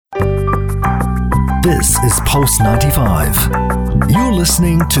This is Pulse 95. You're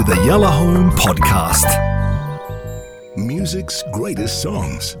listening to the Yellow Home Podcast. Music's greatest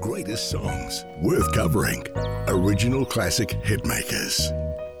songs, worth covering. Original classic hitmakers.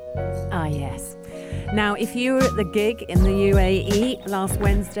 Ah, yes. Now, if you were at the gig in the UAE last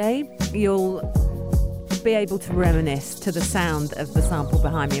Wednesday, you'll be able to reminisce to the sound of the sample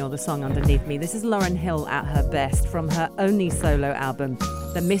behind me or the song underneath me. This is Lauryn Hill at her best from her only solo album,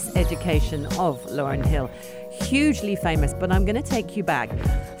 The Miseducation of Lauryn Hill. Hugely famous, but I'm going to take you back.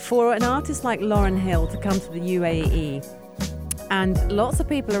 For an artist like Lauryn Hill to come to the UAE, and lots of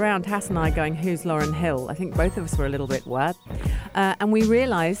people around Hassan and I going, who's Lauryn Hill? I think both of us were a little bit what? And we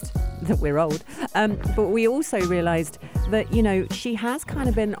realised that we're old, but we also realised that, you know, she has kind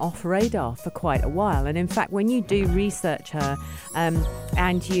of been off radar for quite a while. And in fact, when you do research her,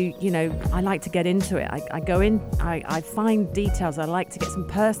 and you know, I like to get into it. I go in, I find details. I like to get some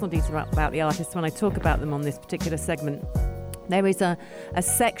personal details about the artist when I talk about them on this particular segment. There is a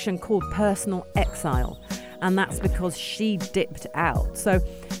section called Personal Exile. And that's because she dipped out. So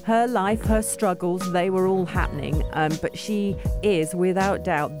her life, her struggles, they were all happening. But she is, without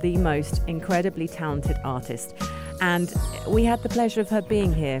doubt, the most incredibly talented artist. And we had the pleasure of her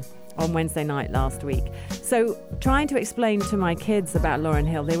being here on Wednesday night last week. So trying to explain to my kids about Lauryn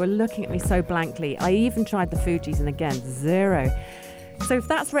Hill, they were looking at me so blankly. I even tried the Fugees, and again, zero. So if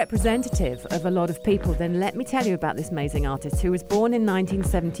that's representative of a lot of people, then let me tell you about this amazing artist who was born in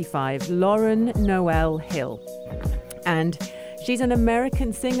 1975, Lauryn Noel Hill. And she's an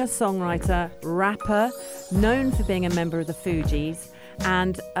American singer-songwriter, rapper, known for being a member of the Fugees.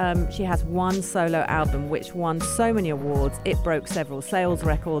 And she has one solo album which won so many awards, it broke several sales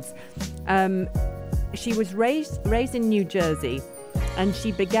records. She was raised in New Jersey. And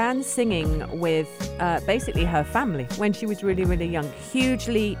she began singing with basically her family when she was really, really young.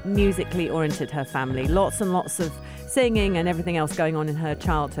 Hugely musically oriented, her family. Lots and lots of singing and everything else going on in her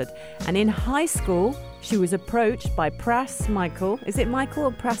childhood. And in high school, she was approached by Pras Michael. Is it Michael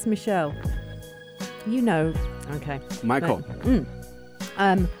or Pras Michelle? You know. Okay. Michael.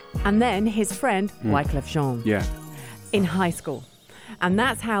 And then his friend, Wyclef Jean. Yeah. In high school. And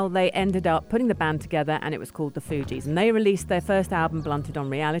that's how they ended up putting the band together, and it was called the Fugees. And they released their first album, Blunted on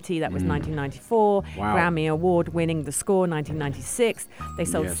Reality. That was 1994. Wow. Grammy Award winning The Score, 1996. They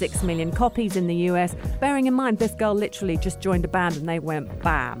sold 6 million copies in the US. Bearing in mind, this girl literally just joined a band and they went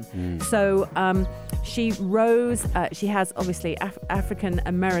bam. So she rose. She has obviously African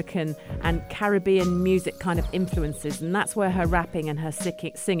American and Caribbean music kind of influences, and that's where her rapping and her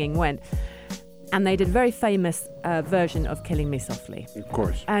singing went. And they did a very famous version of Killing Me Softly. Of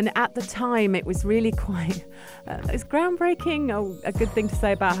course. And at the time, it was really quite... it's groundbreaking, a good thing to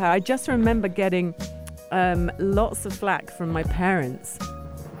say about her. I just remember getting lots of flack from my parents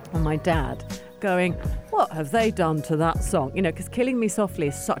and my dad going, what have they done to that song? You know, because Killing Me Softly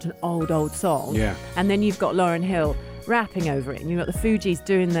is such an old song. Yeah. And then you've got Lauryn Hill rapping over it, and you've got the Fugees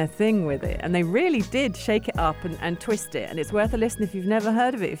doing their thing with it, and they really did shake it up and twist it, and it's worth a listen if you've never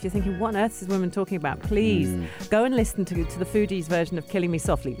heard of it. If you're thinking, what on earth is this woman talking about, please go and listen to the Fugees version of Killing Me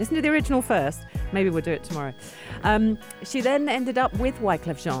Softly. Listen to the original first. Maybe we'll do it tomorrow. She then ended up with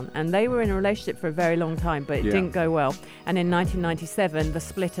Wyclef Jean, and they were in a relationship for a very long time, but it didn't go well. And in 1997, the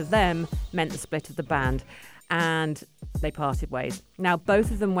split of them meant the split of the band, and they parted ways. Now,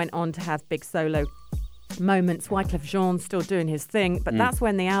 both of them went on to have big solo moments. Wyclef Jean still doing his thing, but that's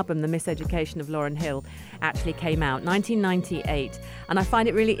when the album The Miseducation of Lauryn Hill actually came out, 1998. And I find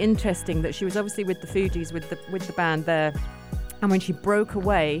it really interesting that she was obviously with the Fugees, with the band there, and when she broke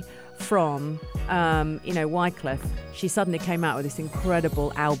away from Wyclef, she suddenly came out with this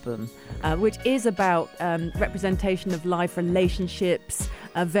incredible album, which is about representation of life, relationships,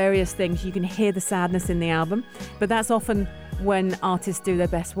 various things. You can hear the sadness in the album, but that's often when artists do their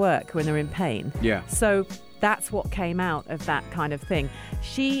best work, when they're in pain. Yeah. So that's what came out of that kind of thing.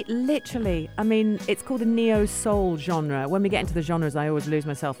 She literally, I mean, it's called a neo-soul genre. When we get into the genres, I always lose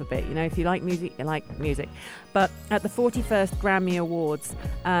myself a bit. You know, if you like music, you like music. But at the 41st Grammy Awards,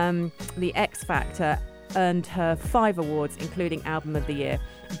 the X Factor earned her 5 awards, including Album of the Year,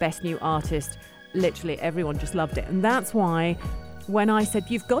 Best New Artist. Literally everyone just loved it. And that's why when I said,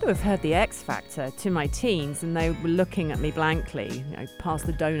 you've got to have heard the X Factor to my teens, and they were looking at me blankly, you know, past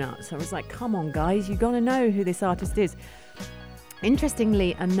the donuts. I was like, come on, guys, you've got to know who this artist is.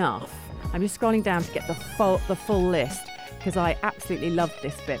 Interestingly enough, I'm just scrolling down to get the full list, because I absolutely loved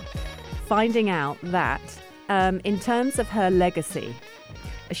this bit. Finding out that in terms of her legacy,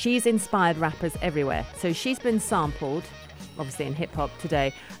 she's inspired rappers everywhere. So she's been sampled, obviously in hip-hop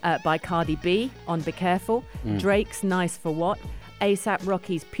today, by Cardi B on Be Careful, Drake's Nice for What, A$AP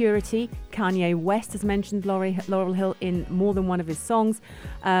Rocky's Purity. Kanye West has mentioned Laurel Hill in more than one of his songs.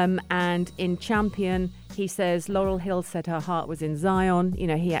 And in Champion, he says Laurel Hill said her heart was in Zion. You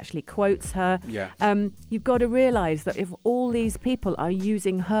know, he actually quotes her. Yeah. You've got to realise that if all these people are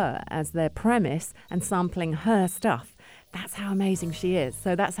using her as their premise and sampling her stuff, that's how amazing she is.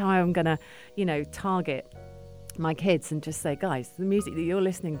 So that's how I'm going to, you know, target my kids and just say, guys, the music that you're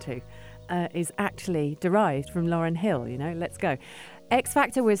listening to is actually derived from Lauryn Hill, you know, let's go. X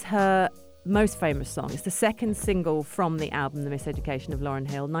Factor was her most famous song. It's the second single from the album The Miseducation of Lauryn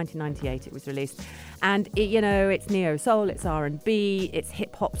Hill. 1998 it was released, and it, you know, it's neo soul, it's R&B, it's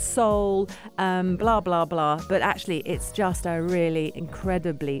hip hop soul, blah blah blah, but actually it's just a really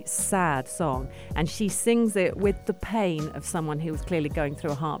incredibly sad song, and she sings it with the pain of someone who was clearly going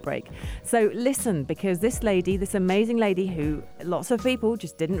through a heartbreak. So listen, because this lady, this amazing lady who lots of people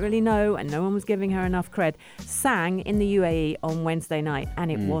just didn't really know and no one was giving her enough cred, sang in the UAE on Wednesday night,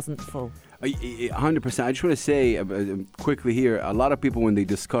 and it wasn't full. 100%. I just want to say quickly here, a lot of people, when they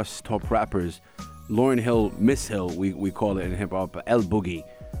discuss top rappers, Lauryn Hill, Miss Hill, we call it in hip-hop, El Boogie,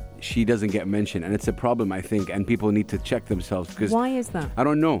 she doesn't get mentioned, and it's a problem, I think, and people need to check themselves. Because why is that? I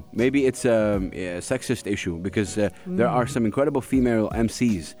don't know. Maybe it's a sexist issue, because there are some incredible female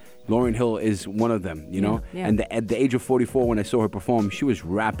MCs. Lauryn Hill is one of them, you know? Yeah. And at the age of 44, when I saw her perform, she was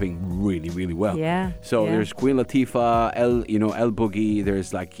rapping really, really well. Yeah. So yeah. there's Queen Latifah, El Boogie,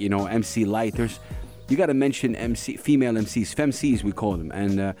 there's like, you know, MC Light. You got to mention female MCs, femcs we call them.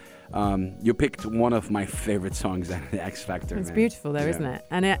 And you picked one of my favorite songs at the X Factor. It's man. beautiful there, isn't it?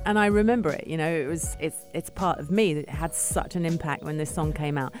 And I remember it. You know, it's part of me that had such an impact when this song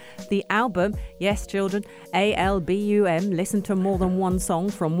came out. The album, yes, children, ALBUM. Listen to more than one song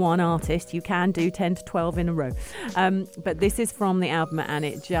from one artist. You can do 10 to 12 in a row. But this is from the album, and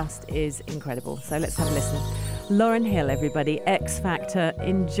it just is incredible. So let's have a listen. Lauryn Hill, everybody. X Factor.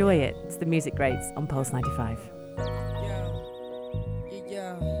 Enjoy it. It's the Music Greats on Pulse 95.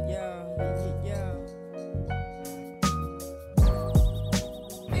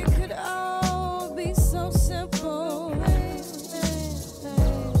 It could all be so simple,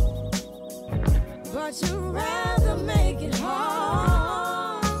 but you'd rather make it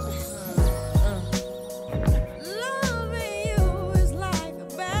hard. Loving you is like a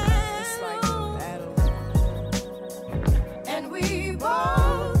battle, and we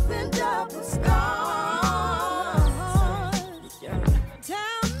both end up with scars.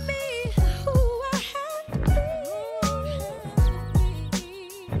 Tell me who I have to be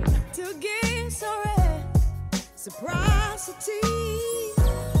to get so reciprocity.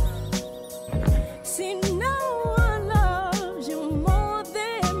 See, no one loves you more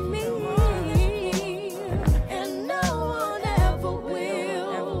than me, and no one ever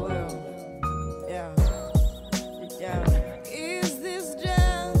will. Is this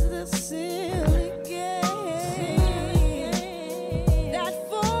just a silly game that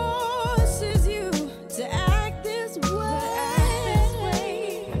forces you to act this way?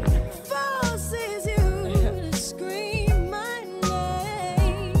 Forces you to scream my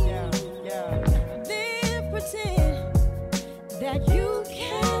name, then pretend that you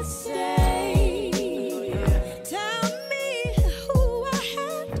can't stay. Tell me who I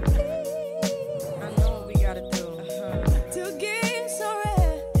have to be. I know what we gotta do to get so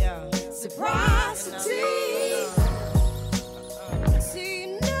reciprocity. See,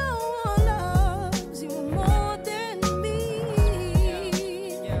 no one loves you more than me,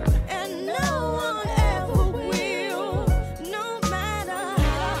 and no one ever will. No matter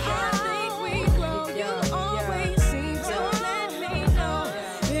how I think we grow, you always seem to let me know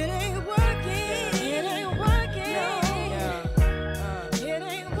it ain't working. It ain't working. It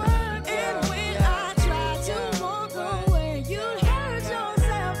ain't working. And when I try to walk away, you hurt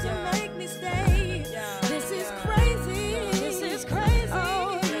yourself to make me stay. This is crazy. This is crazy.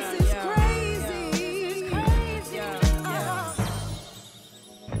 Oh, this is crazy.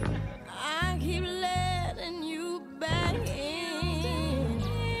 I keep letting you back in.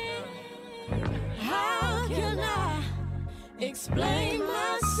 How can I explain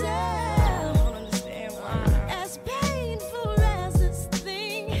myself? As painful as this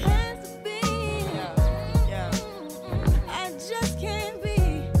thing has been, I just can't be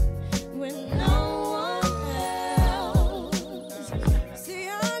with no one else. See,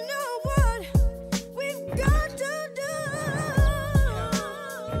 I know what we've got to do.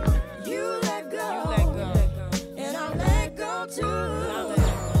 You let go, and I let go too.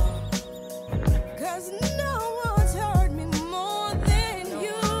 'Cause no one's hurt me more than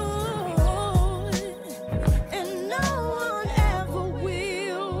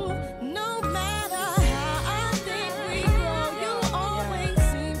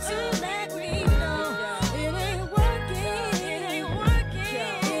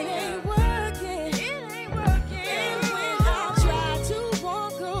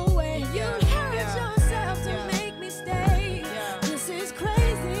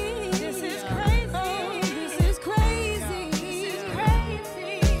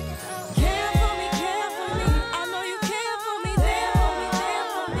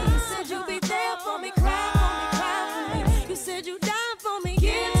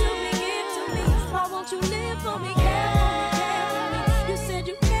for me, care for me. You said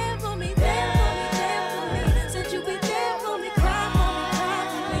you care for me, there for me. Said you be there for me, cry for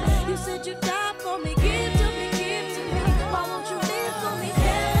me. You said you die for me, give to me, give to me. Why won't you live for me,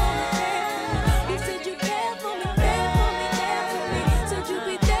 care for me? You said you care for me, there for me, there for me. Said you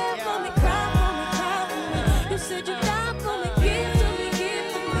be there for me, cry for me. You said you die for me, give to me, give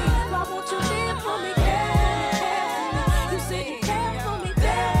to me. Why won't you live for me, care for me? You said you care for me,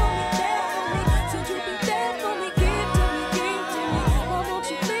 there for me, there for me. Said you be there for me, give to me, give to me. Why won't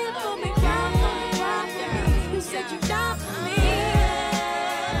you live for me, cry for me, cry for me? You said you die for me.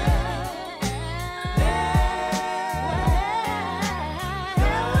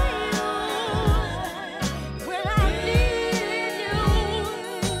 When I needed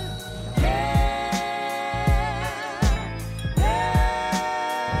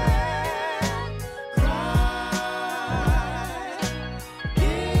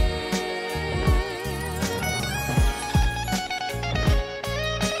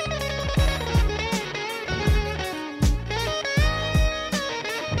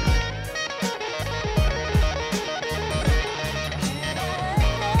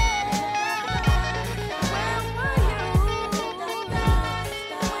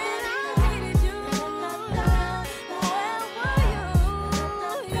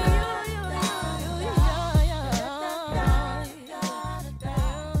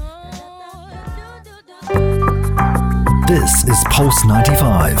This is Pulse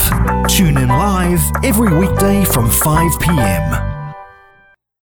 95. Tune in live every weekday from 5 p.m.